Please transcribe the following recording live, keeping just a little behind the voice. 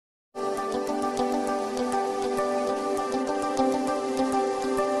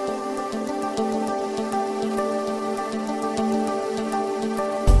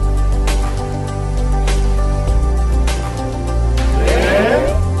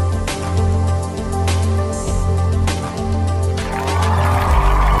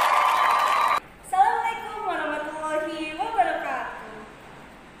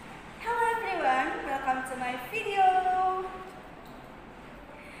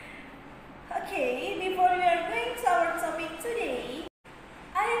Okay, before we are going to our topic today,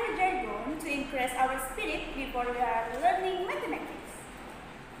 I have a jargon to increase our spirit before we are learning mathematics.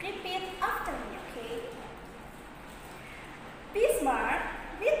 Repeat after me, okay? Be smart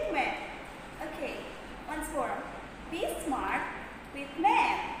with math. Okay, once more. Be smart with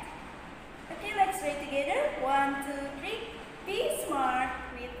math. Okay, let's try together. 1, 2, 3. Be smart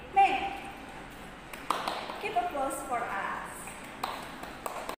with math. Keep applause for us.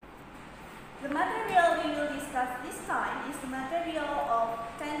 The material we will discuss this time is the material of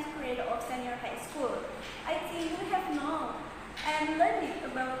 10th grade of senior high school. I think we have known and learned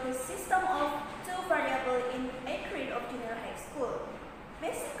about the system of two variables in 8th grade of junior high school.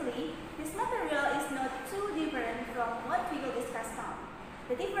 Basically, this material is not too different from what we will discuss now.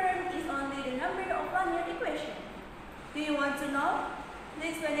 The difference is only the number of linear equations. Do you want to know the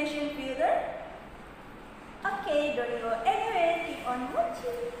explanation further? Okay, don't go anywhere, keep on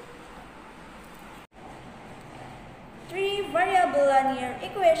watching. Three-variable linear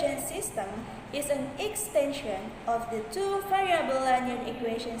equation system is an extension of the two-variable linear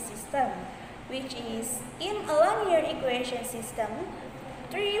equation system, which is in a linear equation system,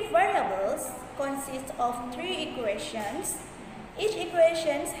 three variables consist of three equations. Each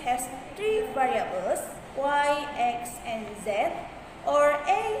equation has three variables, y, x, and z, or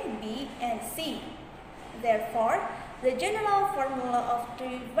a, b, and c. Therefore, the general formula of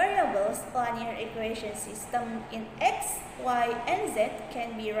three variables linear equation system in x, y, and z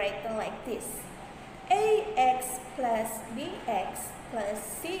can be written like this. Ax plus bx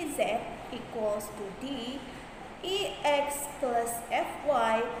plus cz equals to d. Ex plus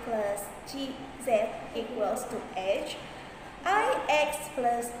fy plus gz equals to h. Ix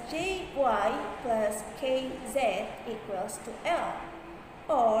plus jy plus kz equals to l.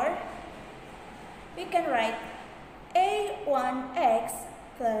 Or we can write A1x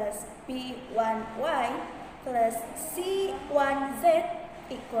plus B1y plus C1z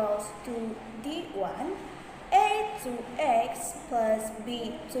equals to D1, A2x plus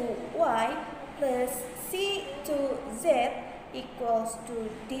B2y plus C2z equals to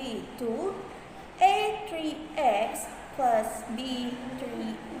D2, A3x plus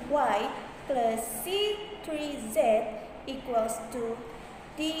B3y plus C3z equals to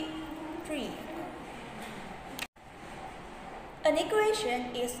D3. An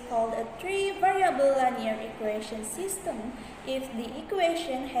equation is called a three-variable linear equation system if the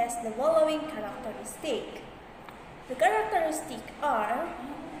equation has the following characteristics. The characteristics are: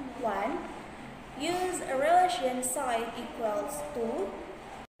 1. Use a relation psi equals to.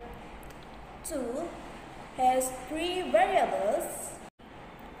 2. Has three variables.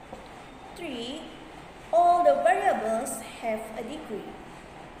 3. All the variables have a degree.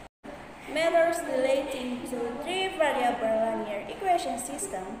 Matters relating to three-variable linear equation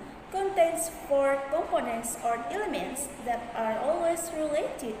system contains four components or elements that are always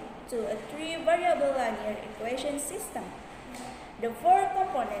related to a three-variable linear equation system. The four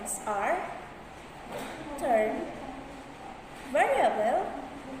components are term, variable,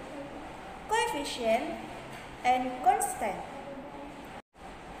 coefficient, and constant.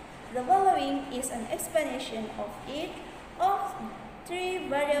 The following is an explanation of each of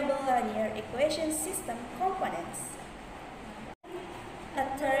three-variable linear equation system components. A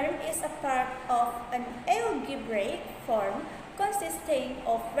term is a part of an algebraic form consisting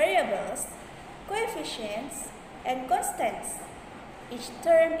of variables, coefficients, and constants. Each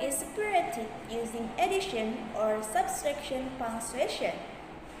term is separated using addition or subtraction punctuation.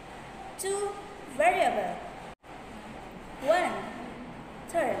 2. Variable. 1.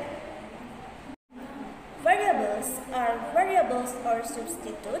 Term. Variables are variables or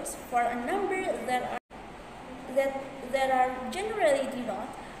substitutes for a number that are generally denoted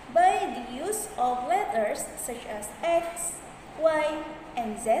by the use of letters such as x, y,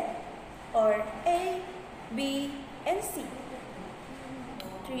 and z, or a, b, and c.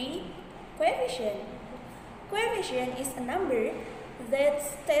 3. Coefficient. Coefficient is a number that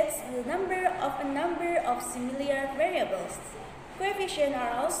states the number of a number of similar variables. Coefficients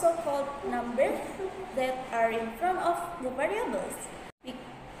are also called numbers that are in front of the variables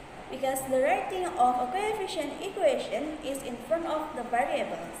because the writing of a coefficient equation is in front of the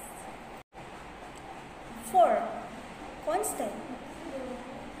variables. 4. Constant.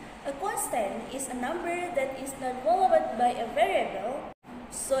 A constant is a number that is not followed by a variable,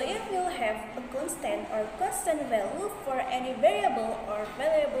 so it will have a constant or constant value for any variable or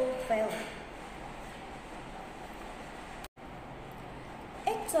variable value.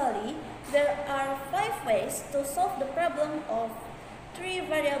 Actually, there are 5 ways to solve the problem of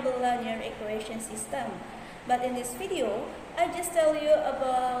three-variable linear equation system. But in this video, I just tell you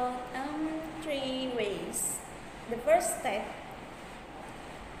about the first step.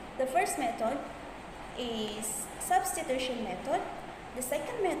 The first method is substitution method. The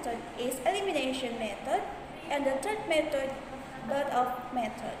second method is elimination method. And the third method, but-of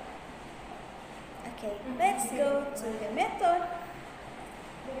method. Okay, let's go to the method.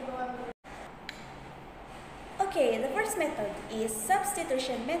 Okay, the first method is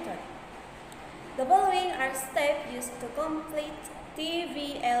substitution method. The following are steps used to complete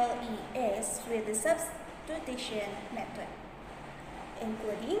TVLES with the substitution method,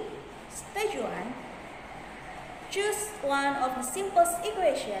 including stage 1, choose one of the simplest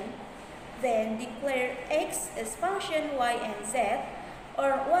equations, then declare x as function y and z,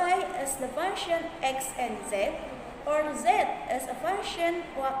 or y as the function x and z, or z as a function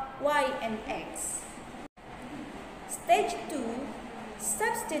y and x. Stage 2,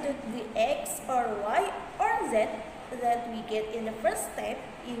 substitute the x or y or z that we get in the first step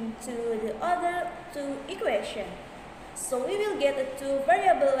into the other two equations. So we will get a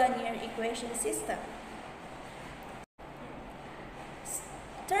two-variable linear equation system.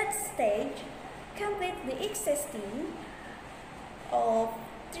 Third stage, complete the existing of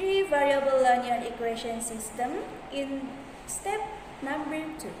three-variable linear equation system in step number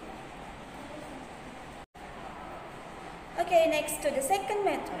 2. Okay, next to the second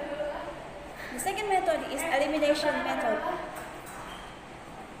method. The second method is elimination method.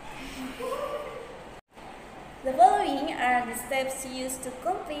 The following are the steps used to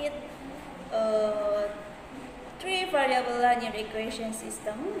complete three-variable linear equation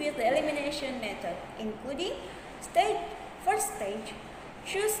system with the elimination method, including first stage,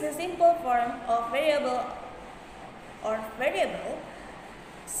 choose the simple form of variable or variable.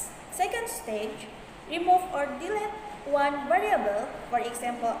 Second stage, remove or delete one variable, for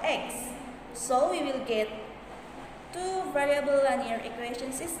example x. So we will get two-variable linear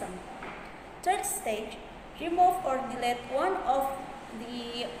equation system. Third stage, remove or delete one of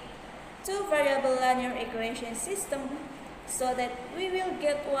the two-variable linear equation system so that we will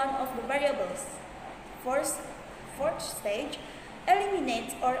get one of the variables. Fourth stage,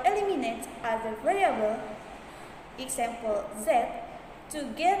 eliminate other variable, example z, to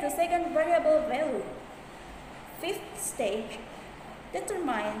get the second variable value. Fifth stage,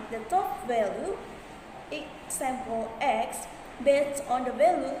 determine the top value, example x, based on the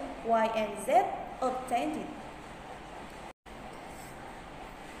value y and z obtained.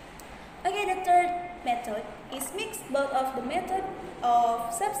 Okay, the third method is mix both of the method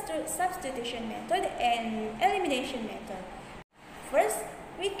of substitution method and elimination method. First,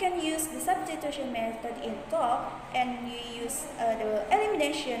 we can use the substitution method in top and we use the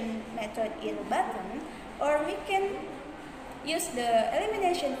elimination method in bottom, or we can use the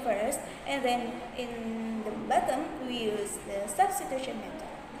elimination first and then in the bottom we use the substitution method.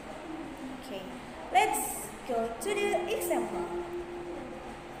 Okay, let's go to the example.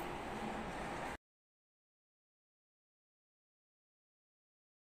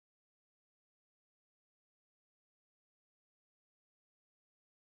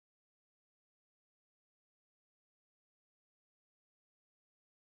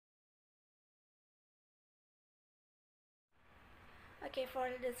 Okay, for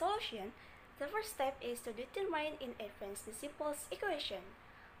the solution, the first step is to determine in advance the simplest equation.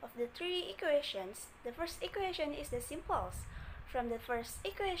 Of the three equations, the first equation is the simplest. From the first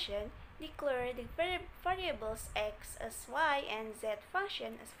equation, declare the variables x as y and z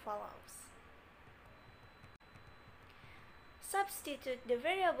function as follows. Substitute the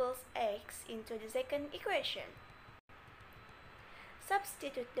variables x into the second equation.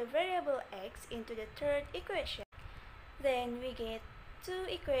 Substitute the variable x into the third equation. Then we get two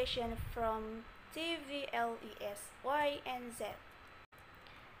equations from TVLES y and z.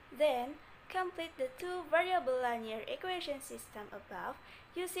 Then complete the two-variable linear equation system above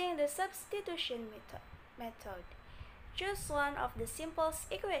using the substitution method. Choose one of the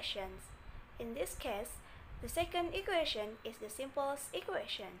simplest equations. In this case, the second equation is the simplest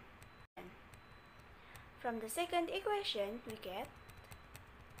equation. From the second equation, we get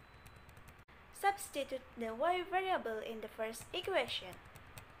substitute the y variable in the first equation.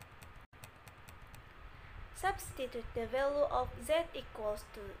 Substitute the value of z equals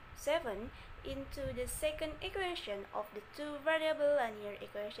to 7 into the second equation of the two-variable linear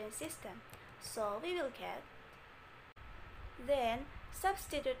equation system. So we will get. Then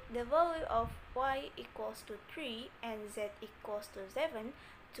substitute the value of y equals to 3 and z equals to 7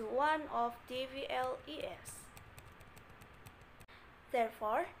 to one of TVLES.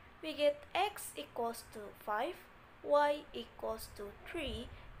 Therefore, we get x equals to 5, y equals to 3,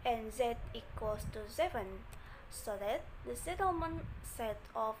 and z equals to 7, so that the settlement set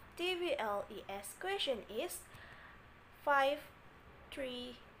of TVLES question is 5,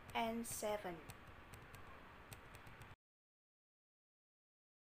 3, and 7.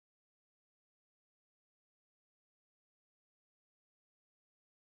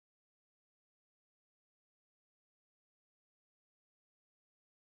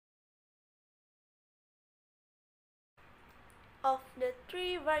 Of the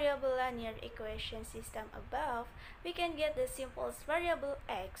three variable linear equation system above, we can get the simplest variable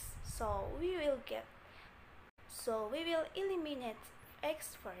x, so we will eliminate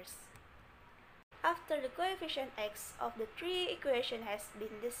x first. After the coefficient x of the three equation has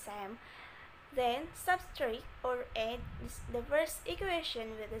been the same, then subtract or add the first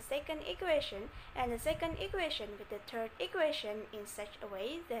equation with the second equation and the second equation with the third equation in such a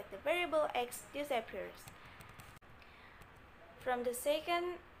way that the variable x disappears. From the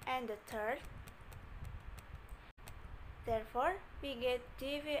second and the third, therefore, we get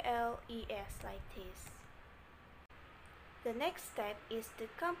DVLES like this. The next step is to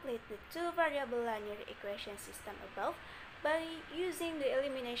complete the two variable linear equation system above by using the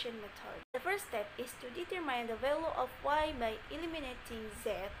elimination method. The first step is to determine the value of y by eliminating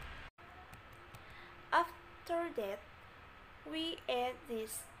z. After that, we add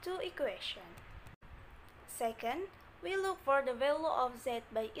these two equations. Second, we look for the value of z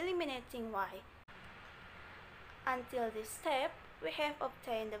by eliminating y. Until this step, we have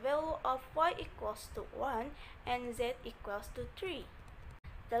obtained the value of y equals to 1 and z equals to 3.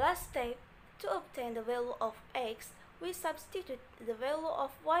 The last step, to obtain the value of x, we substitute the value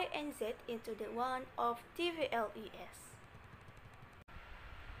of y and z into the one of DVLES.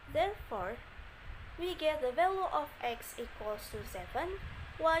 Therefore, we get the value of x equals to 7,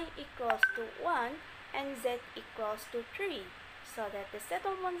 y equals to 1, and z equals to 3, so that the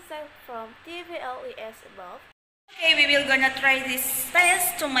settlement set from DVLES above. Okay, we will gonna try this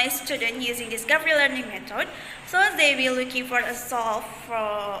test to my student using this Discovery Learning method. So they will looking for a solve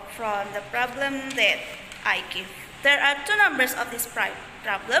from the problem that I give. There are two numbers of this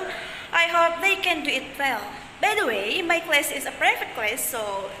problem. I hope they can do it well. By the way, my class is a private class,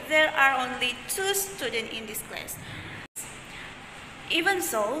 so there are only 2 students in this class. Even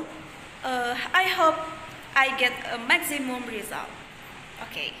so, I hope I get a maximum result.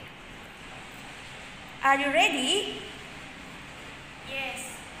 Okay. Are you ready?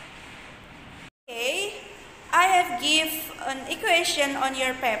 Yes. Okay. I have give an equation on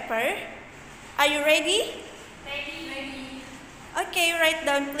your paper. Are you ready? Ready. Okay, write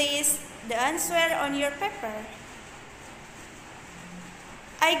down please the answer on your paper.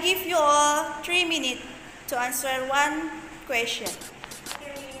 I give you all 3 minutes to answer one question.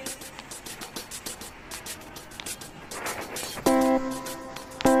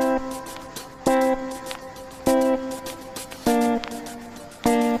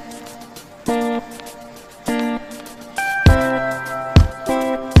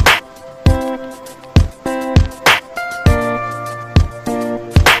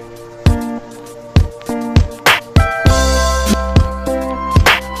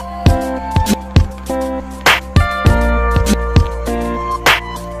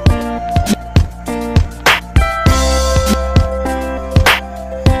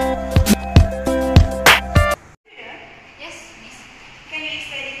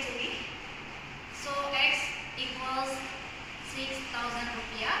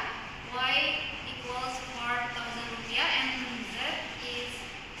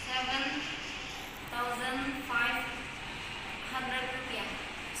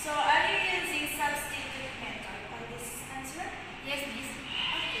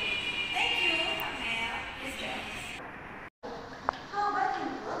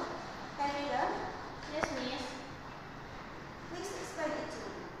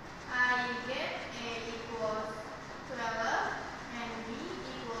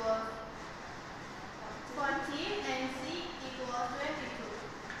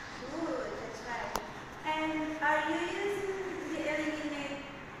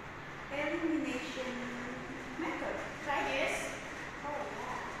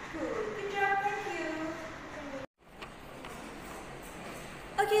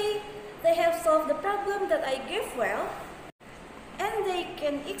 Okay, they have solved the problem that I gave well, and they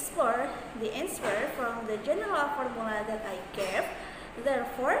can explore the answer from the general formula that I gave.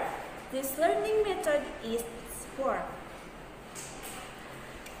 Therefore, this learning method is work.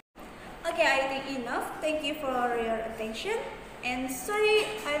 Okay, I think enough. Thank you for your attention. And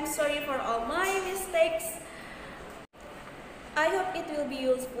I'm sorry for all my mistakes. I hope it will be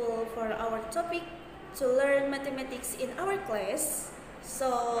useful for our topic to learn mathematics in our class.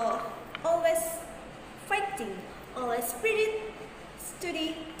 So, always fighting, always spirit,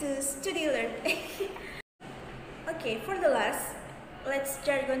 study to study learn. Okay, for the last, let's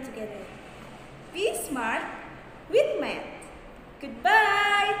jargon together. Be smart with math.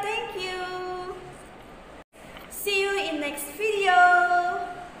 Goodbye. Thank you. See you in next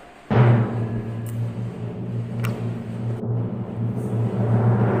video.